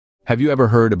Have you ever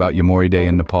heard about Yamori Day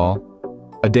in Nepal?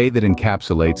 A day that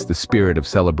encapsulates the spirit of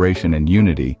celebration and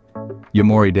unity.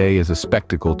 Yamori Day is a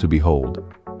spectacle to behold.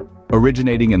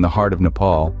 Originating in the heart of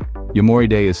Nepal, Yamori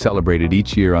Day is celebrated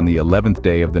each year on the 11th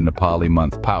day of the Nepali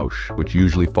month Paush, which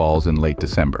usually falls in late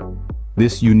December.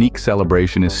 This unique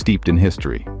celebration is steeped in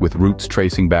history, with roots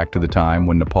tracing back to the time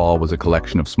when Nepal was a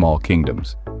collection of small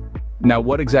kingdoms. Now,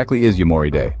 what exactly is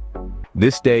Yamori Day?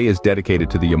 This day is dedicated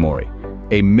to the Yamori,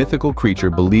 a mythical creature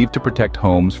believed to protect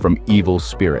homes from evil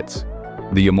spirits.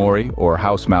 The Yamori, or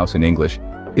house mouse in English,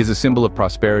 is a symbol of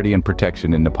prosperity and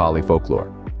protection in Nepali folklore.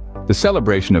 The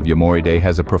celebration of Yamori Day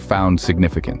has a profound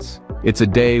significance. It's a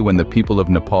day when the people of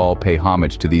Nepal pay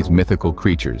homage to these mythical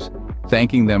creatures,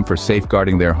 thanking them for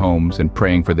safeguarding their homes and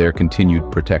praying for their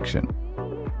continued protection.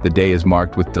 The day is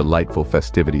marked with delightful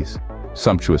festivities,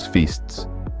 sumptuous feasts,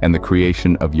 and the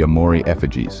creation of Yamori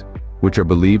effigies, which are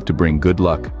believed to bring good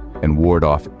luck and ward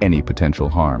off any potential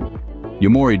harm.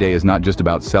 Yamori Day is not just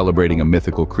about celebrating a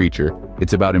mythical creature,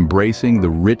 it's about embracing the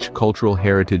rich cultural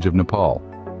heritage of Nepal.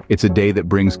 It's a day that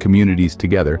brings communities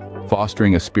together,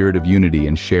 fostering a spirit of unity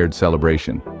and shared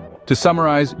celebration. To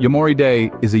summarize, Yamori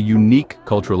Day is a unique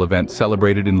cultural event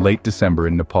celebrated in late December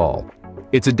in Nepal.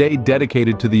 It's a day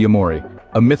dedicated to the Yamori,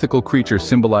 a mythical creature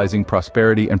symbolizing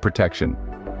prosperity and protection.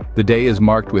 The day is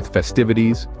marked with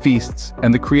festivities, feasts,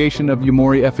 and the creation of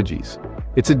Yamori effigies.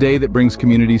 It's a day that brings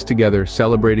communities together,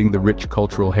 celebrating the rich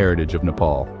cultural heritage of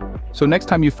Nepal. So next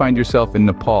time you find yourself in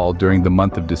Nepal during the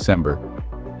month of December,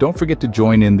 don't forget to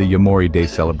join in the Yamori Day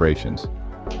celebrations.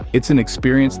 It's an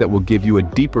experience that will give you a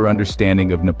deeper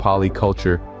understanding of Nepali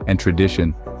culture and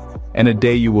tradition, and a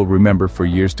day you will remember for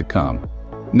years to come.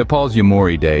 Nepal's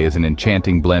Yamori Day is an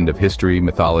enchanting blend of history,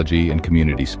 mythology, and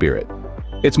community spirit.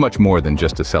 It's much more than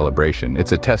just a celebration.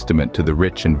 It's a testament to the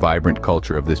rich and vibrant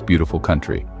culture of this beautiful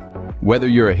country. Whether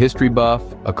you're a history buff,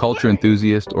 a culture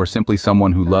enthusiast, or simply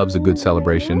someone who loves a good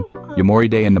celebration, Yamori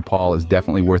Day in Nepal is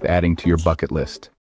definitely worth adding to your bucket list.